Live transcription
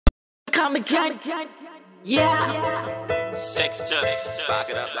Come again. Yeah. 6Chipz, back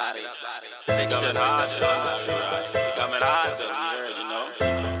it up, Daddi. 6Chipz hard, you coming hard, you know.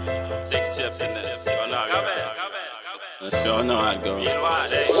 6Chipz in this. I sure know how it goes.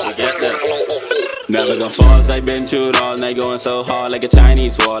 You get that? Never gonna fall, I been through it all night, going so hard like a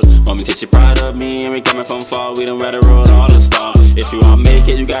Chinese wall. Mommy said she proud of me, and we coming from far. We done weather road all the storm. If you wanna make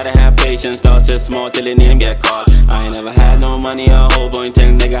it, you gotta have patience. Start just small till your name get called. I ain't never had no money, a whole bunch.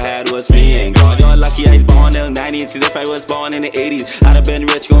 Ten nigga had was me and God. You're lucky I was born in the 90s. If I was born in the 80s, I'd have been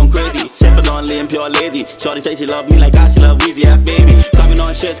rich, going crazy. Sipping on lean, pure lazy. Shorty say she love me like God, she love Weezy, half baby. Coming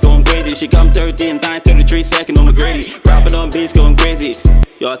on shit's going crazy. She come 13, 33 seconds on the Grady. Rapping on beats, going crazy.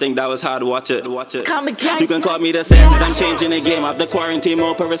 Y'all think that was hard, watch it. Come again. You can call me the sentence, I'm changing the game. After quarantine,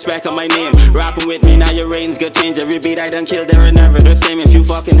 more put respect on my name. Rapping with me, now your reigns good change. Every beat I done killed, they're never the same. If you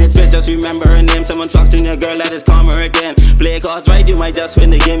fucking this bitch, just remember her name. Someone fucked in your girl, let us calm her again. Play cards right, you might just win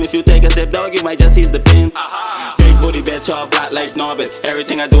the game. If you take a sip, dog, you might just ease the pain. Big booty bitch, all black like Norbit.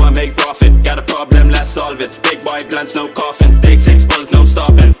 Everything I do, I make profit. Got a problem, let's solve it. Big boy blunts, no coffin. Take 6 bulls, no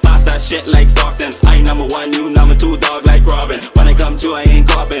stopping. Pass that shit like Stockton. I number 1, you number 2, dog like Robin. When I come to, I ain't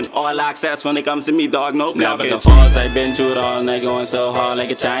copping. All access when it comes to me, dog, no blocking. Never falls, I been through it all night, going so hard like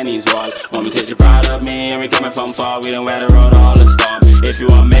a Chinese wall. Mommy said she proud of me, and we coming from far. We done weather road all the storm. If you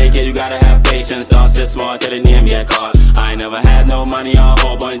wanna make it, you gotta have patience. Start just small till the name get called. I never had no money, a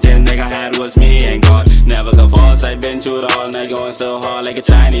whole bunch. Ten nigga had was me and God. Never go false, I been through it all night, going so hard like a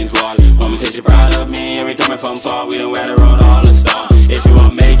Chinese wall. Mommy said she proud of me, and we coming from far. We done weather road all the storm. If you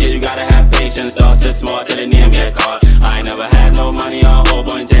wanna make it, you gotta have patience. Start just small till the name get called. I never had no money, a whole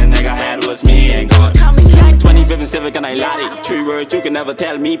bunch. Ten nigga had was me and God. 25th and Civic and I Lottie. 3 words you can never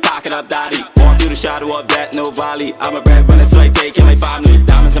tell me, pack it up, Daddy. Walk through the shadow of that, no valley. I'm a breadwinner, so I take in my family.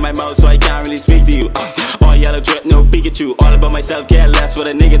 Diamonds in my mouth, so I can't really speak to you. All yellow drip, no Pikachu. All about myself, care less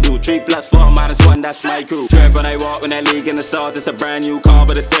what a nigga do. 3 + 4 - 1, that's my crew. Drip when I walk, when I leak in the sauce. It's a brand new car,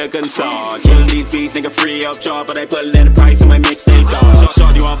 but it's still concerned. Killing these beats, nigga free up chart, but I put in the price of my mixtape down.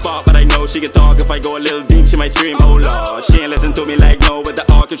 Short you on fuck, but I know she can talk. If I go a little deep, she might scream, oh lord. She ain't listen to me like no with the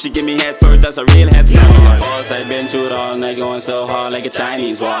arc. If she give me head first, that's a real head snap. I been through it all night, going so hard like a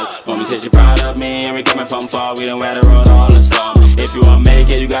Chinese wall. Mommy said she proud of me, and we coming from far. We done weather road all the storm. If you wanna make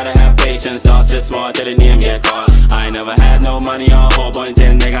it, you gotta have patience. Start just small till the name get called. I never had no money, a whole bunch.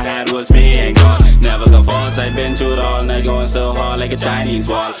 Ten nigga had was me and God. Never go false, I been through it all night, going so hard like a Chinese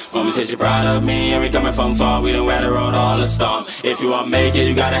wall. Mommy said she proud of me, and we coming from far. We done weather road all the storm. If you wanna make it,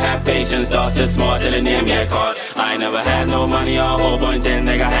 you gotta have patience. Start just small till the name get called. I never had no money, a whole bunch. Ten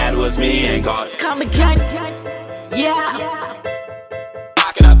nigga had was me and God. Come again. Yeah.